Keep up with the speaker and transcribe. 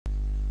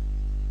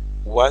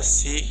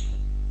WASSCE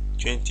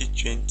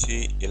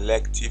 2020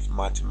 Elective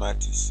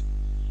Mathematics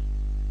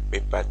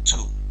Paper 2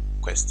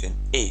 Question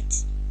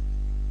 8.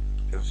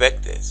 The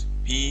vectors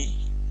P,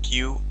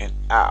 Q and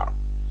R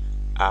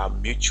are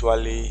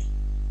mutually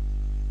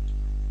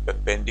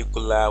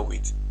perpendicular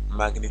with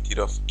magnitude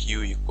of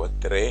Q equal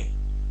 3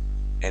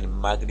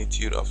 and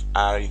magnitude of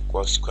R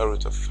equals square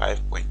root of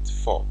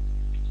 5.4.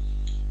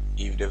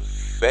 If the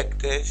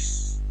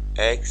vectors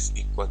x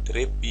equal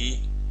 3p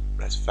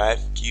plus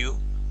 5q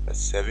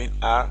plus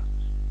 7r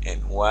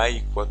and y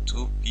equal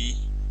 2p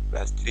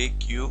plus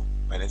 3q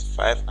minus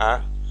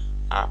 5r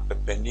are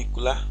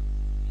perpendicular,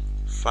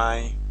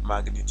 find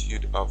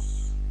magnitude of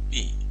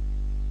p.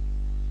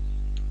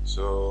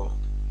 So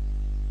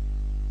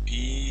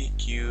p,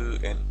 q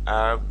and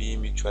r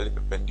being mutually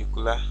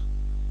perpendicular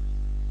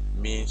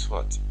means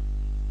what?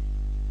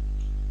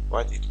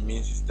 What it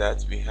means is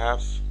that we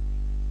have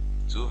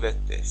two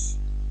vectors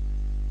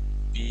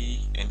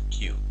p and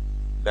q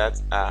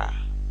that are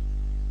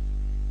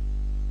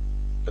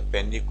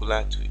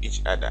perpendicular to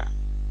each other.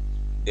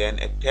 Then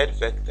a third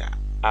vector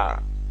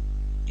r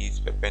is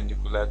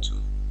perpendicular to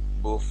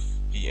both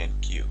p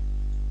and q.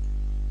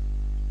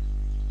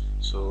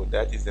 So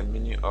that is the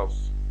meaning of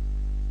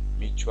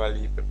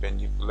mutually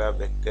perpendicular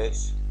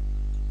vectors.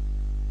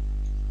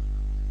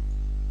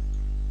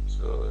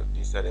 So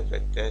these are the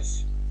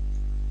vectors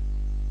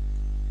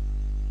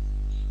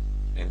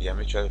and they are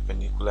mutually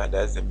perpendicular.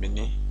 That's the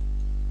meaning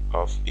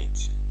of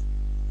it.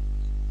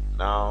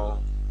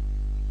 Now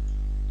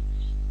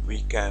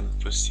we can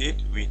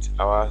proceed with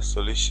our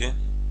solution.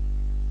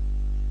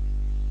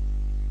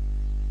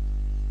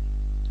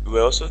 We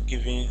are also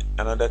given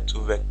another two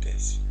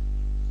vectors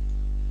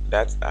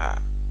that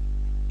are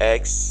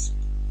x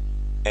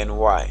and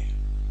y,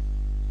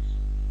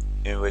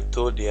 and we're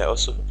told they are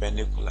also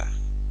perpendicular,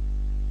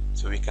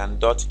 so we can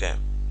dot them.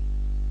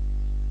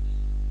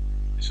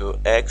 So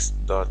x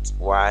dot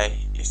y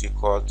is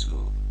equal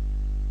to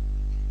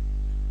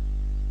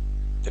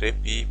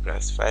 3p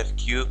plus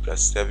 5q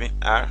plus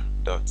 7r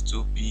dot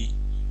 2p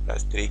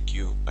plus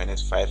 3q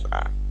minus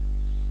 5r.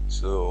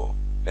 So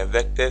the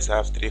vectors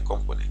have three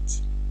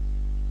components.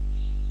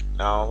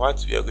 Now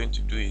what we are going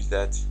to do is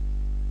that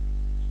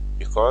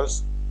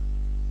because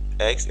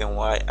x and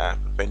y are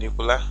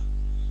perpendicular,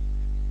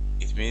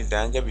 it means the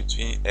angle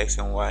between x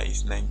and y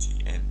is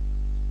 90 and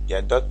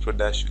their dot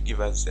product should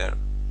give us 0.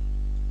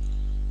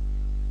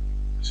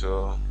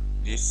 So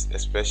this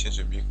expression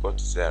should be equal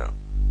to 0.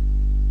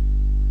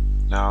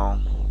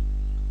 Now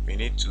we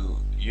need to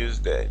use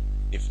the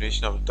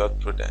definition of dot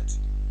product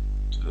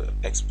to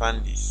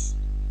expand this.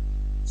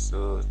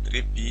 So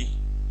 3p,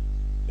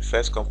 the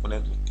first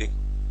component will take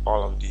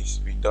all of this,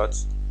 we dot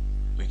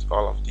with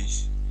all of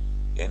this,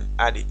 then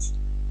add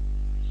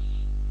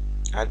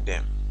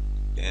them.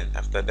 Then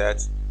after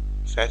that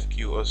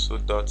 5q also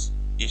dot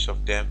each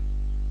of them,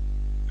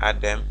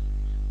 add them,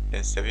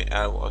 then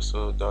 7r will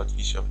also dot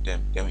each of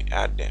them, then we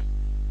add them.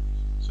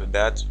 So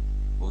that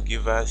will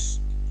give us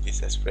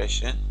this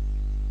expression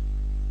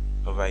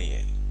over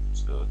here.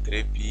 So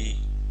 3p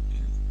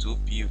and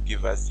 2p will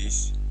give us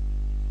this,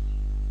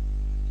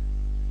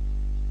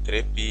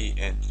 3p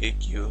and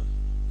 3q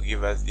will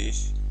give us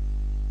this,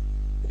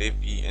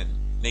 3p and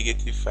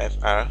negative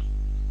 5r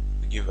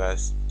will give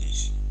us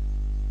this.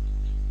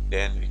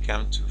 Then we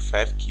come to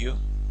 5q,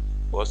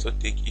 we also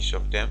take each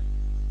of them,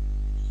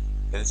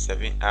 then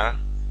 7r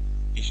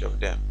each of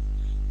them,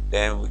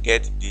 then we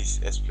get this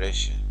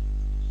expression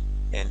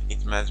and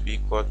it must be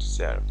equal to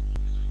 0.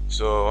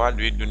 So what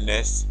do we do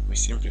next? We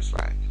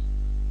simplify.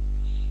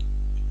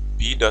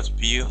 P dot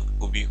p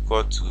will be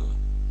equal to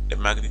the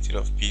magnitude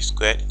of p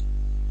squared,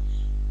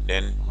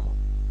 then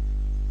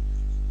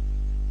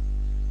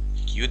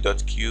q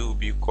dot q will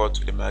be equal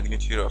to the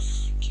magnitude of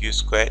q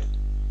squared,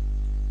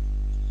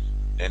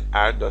 then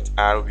r dot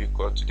r will be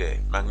equal to the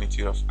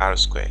magnitude of r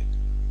squared.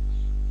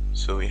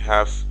 So we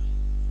have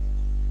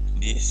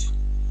this.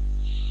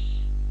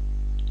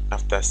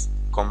 After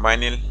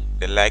combining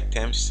the like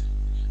terms,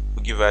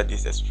 will give us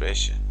this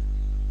expression.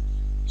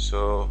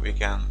 So we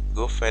can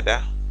go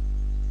further,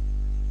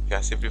 we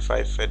can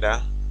simplify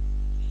further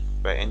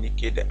by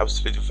indicate the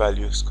absolute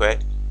value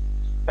squared,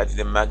 that is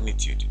the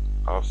magnitude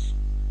of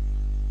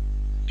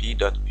p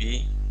dot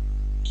p,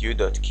 q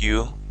dot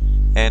q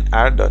and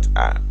r dot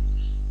r.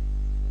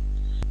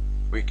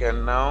 We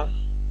can now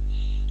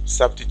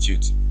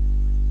substitute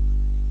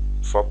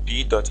for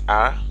p dot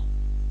r,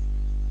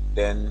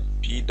 then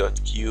p dot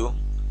q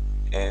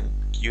and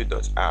q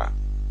dot r.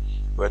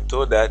 We're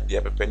told that they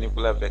are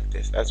perpendicular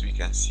vectors, as we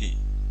can see.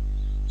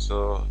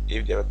 So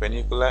if they are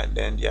perpendicular,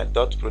 then their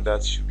dot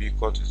product should be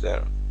equal to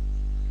 0.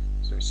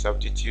 So we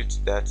substitute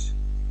that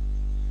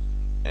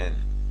and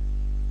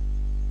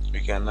we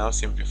can now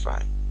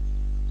simplify.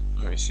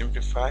 When we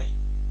simplify,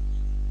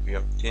 we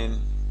obtain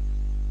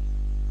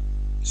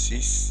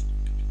 6p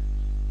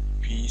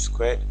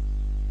squared.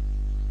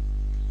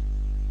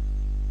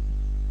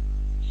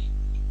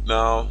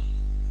 Now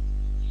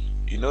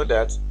you know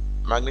that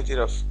magnitude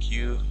of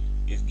q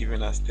is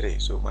giving us 3,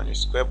 so when you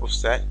square both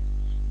sides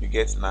you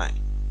get 9.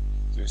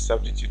 So we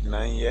substitute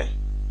 9 here,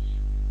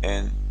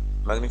 and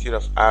magnitude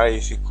of r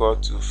is equal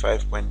to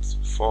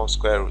 5.4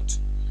 square root.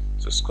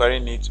 So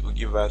squaring it will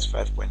give us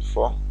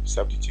 5.4.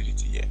 Substitute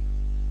it here.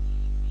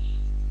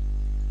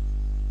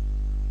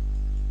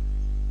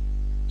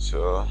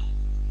 So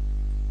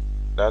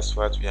that's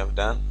what we have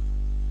done,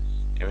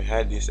 and we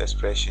had this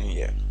expression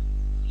here.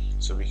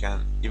 So we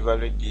can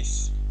evaluate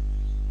this,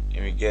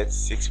 and we get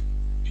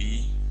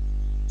 6p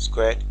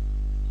squared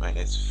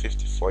minus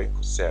 54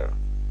 equals 0.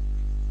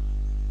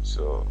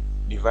 So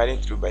dividing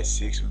through by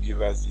 6 will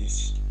give us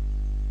this,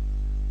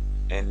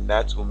 and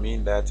that will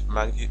mean that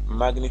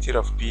magnitude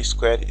of p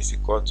squared is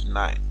equal to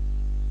 9.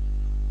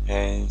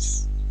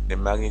 Hence the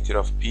magnitude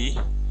of p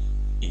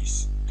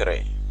is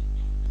 3.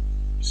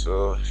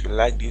 So if you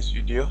like this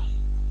video,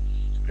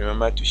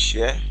 remember to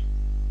share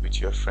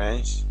with your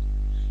friends,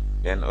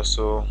 then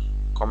also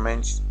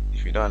comment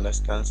if you don't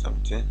understand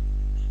something,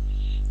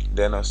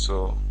 then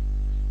also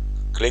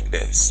click the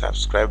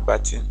subscribe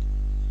button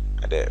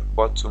at the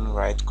bottom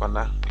right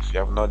corner if you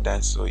have not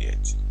done so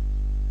yet.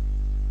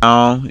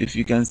 Now if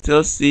you can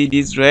still see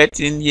this red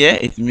thing here,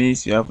 it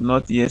means you have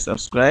not yet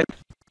subscribed.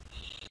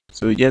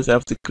 So you just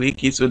have to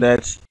click it so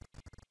that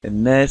the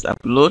next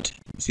upload,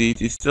 see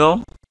it is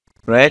still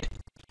red,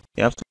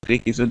 you have to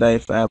click it so that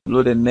if I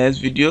upload the next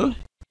video,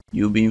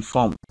 you'll be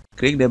informed.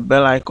 Click the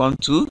bell icon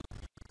too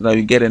so that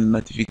you get a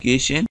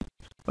notification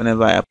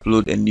whenever I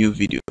upload a new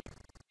video.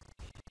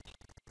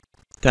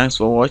 Thanks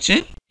for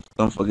watching.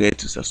 Don't forget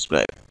to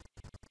subscribe.